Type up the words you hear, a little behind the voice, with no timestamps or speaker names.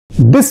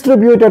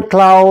Distributed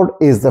cloud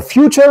is the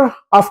future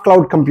of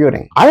cloud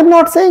computing. I am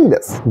not saying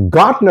this.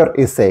 Gartner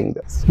is saying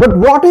this. But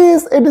what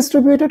is a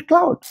distributed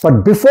cloud?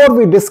 But before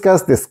we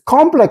discuss this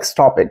complex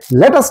topic,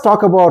 let us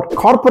talk about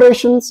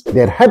corporations,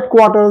 their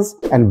headquarters,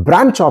 and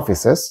branch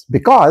offices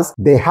because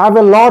they have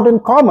a lot in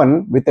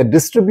common with a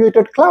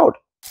distributed cloud.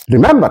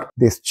 Remember,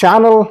 this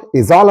channel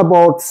is all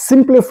about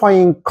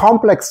simplifying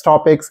complex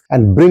topics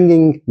and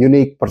bringing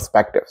unique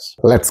perspectives.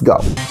 Let's go.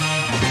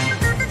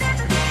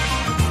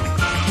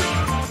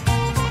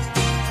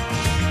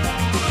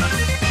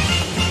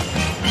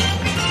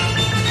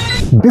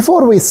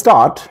 Before we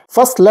start,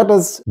 first let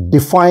us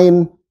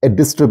define a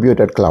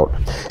distributed cloud.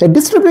 A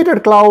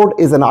distributed cloud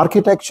is an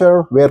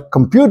architecture where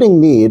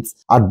computing needs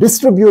are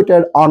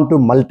distributed onto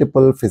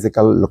multiple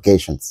physical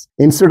locations.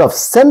 Instead of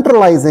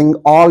centralizing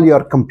all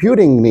your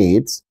computing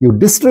needs, you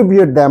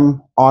distribute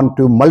them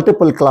onto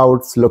multiple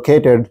clouds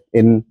located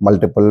in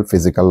multiple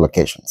physical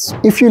locations.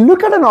 If you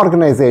look at an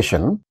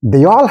organization,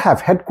 they all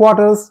have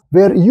headquarters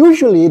where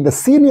usually the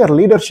senior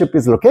leadership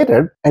is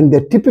located and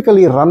they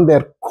typically run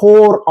their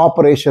core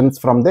operations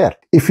from there.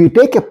 If you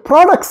take a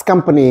products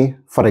company,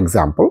 for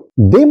example,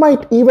 they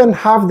might even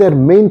have their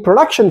main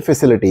production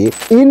facility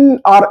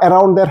in or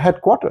around their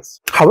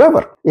headquarters.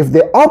 However, if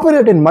they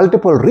operate in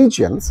multiple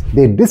regions,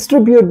 they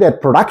distribute their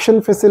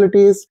production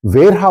facilities,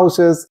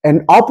 warehouses,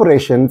 and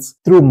operations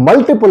through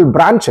multiple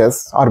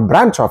branches or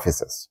branch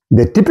offices.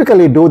 They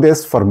typically do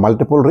this for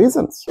multiple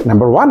reasons.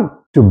 Number one,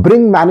 to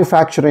bring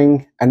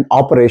manufacturing and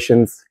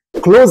operations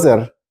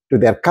closer to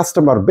their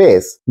customer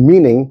base,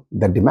 meaning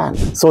the demand.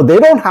 So they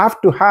don't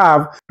have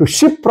to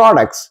ship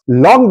products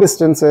long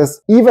distances,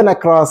 even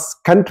across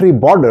country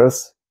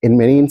borders in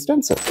many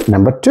instances.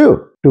 Number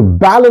two, to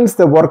balance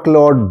the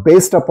workload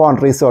based upon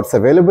resource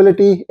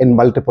availability in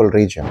multiple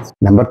regions.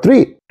 Number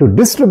three, to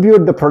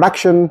distribute the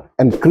production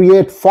and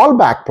create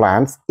fallback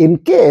plans in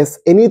case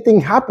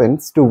anything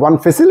happens to one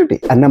facility.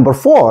 And number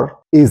four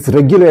is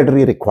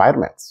regulatory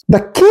requirements.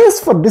 The case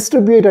for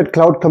distributed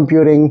cloud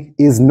computing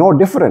is no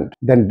different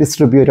than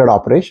distributed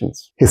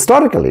operations.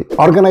 Historically,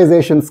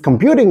 organizations'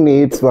 computing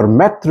needs were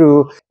met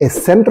through a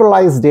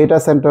centralized data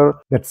center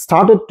that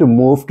started to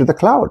move to the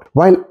cloud.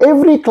 While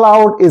every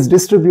cloud is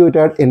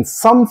distributed in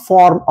some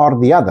form or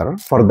the other,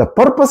 for the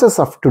purposes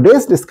of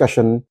today's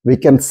discussion, we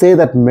can say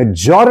that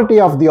majority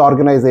of the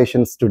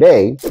organizations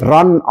today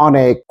run on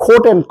a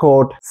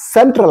quote-unquote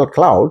central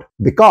cloud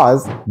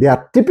because they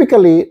are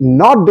typically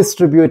not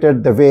distributed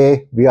the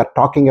way we are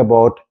talking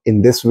about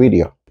in this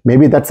video.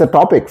 Maybe that's a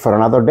topic for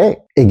another day.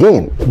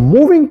 Again,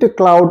 moving to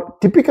cloud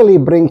typically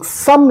brings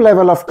some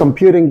level of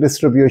computing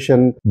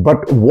distribution,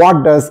 but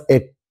what does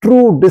a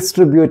true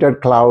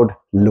distributed cloud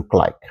look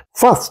like?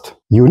 First,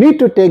 you need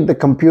to take the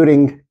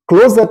computing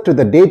closer to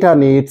the data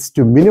needs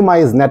to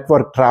minimize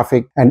network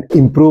traffic and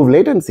improve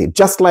latency,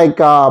 just like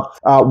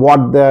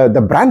what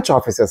the branch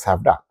offices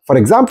have done. For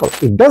example,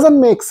 it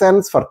doesn't make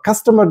sense for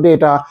customer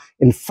data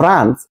in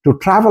France to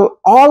travel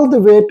all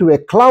the way to a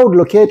cloud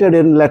located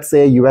in, let's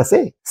say,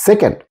 USA.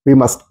 Second, we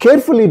must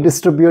carefully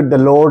distribute the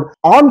load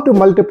onto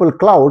multiple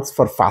clouds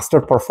for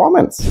faster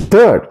performance.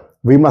 Third,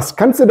 we must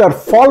consider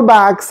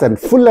fallbacks and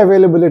full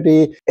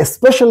availability,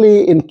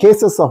 especially in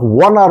cases of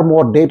one or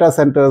more data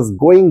centers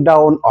going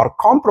down or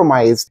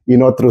compromised,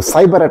 through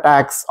cyber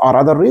attacks or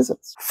other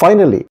reasons.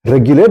 Finally,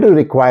 regulatory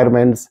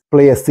requirements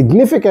play a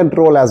significant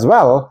role as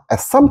well,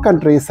 as some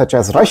countries such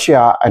as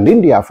Russia and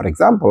India, for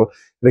example,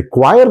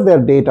 require their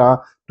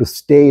data to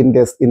stay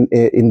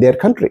in their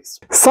countries.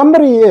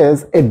 Summary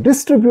is, a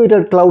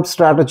distributed cloud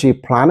strategy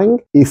planning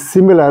is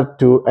similar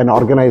to an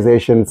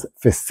organization's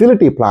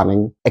facility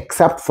planning,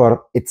 except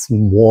for it's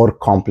more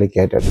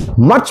complicated,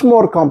 much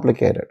more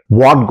complicated.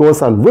 What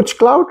goes on which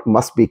cloud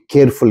must be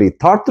carefully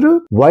thought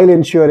through while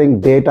ensuring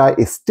data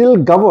is still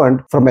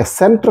governed from a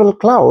central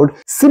cloud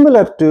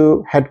similar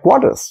to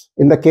headquarters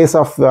in the case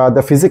of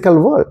the physical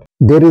world.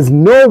 There is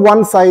no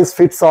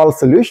one-size-fits-all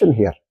solution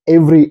here.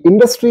 Every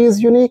industry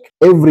is unique.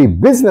 Every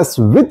business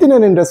within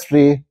an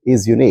industry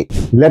is unique.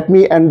 Let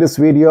me end this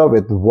video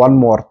with one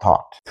more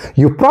thought.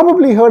 You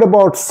probably heard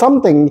about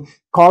something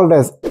called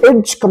as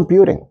edge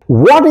computing.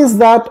 What is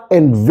that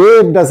and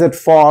where does it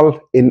fall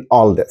in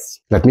all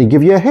this? Let me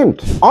give you a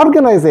hint.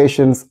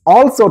 Organizations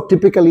also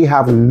typically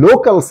have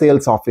local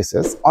sales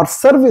offices or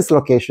service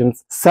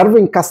locations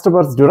serving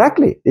customers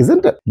directly,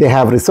 isn't it? They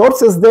have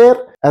resources there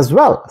as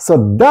well.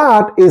 So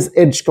that is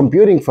edge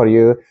computing for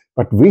you.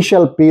 But we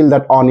shall peel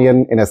that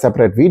onion in a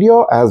separate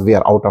video as we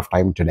are out of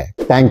time today.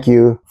 Thank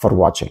you for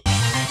watching.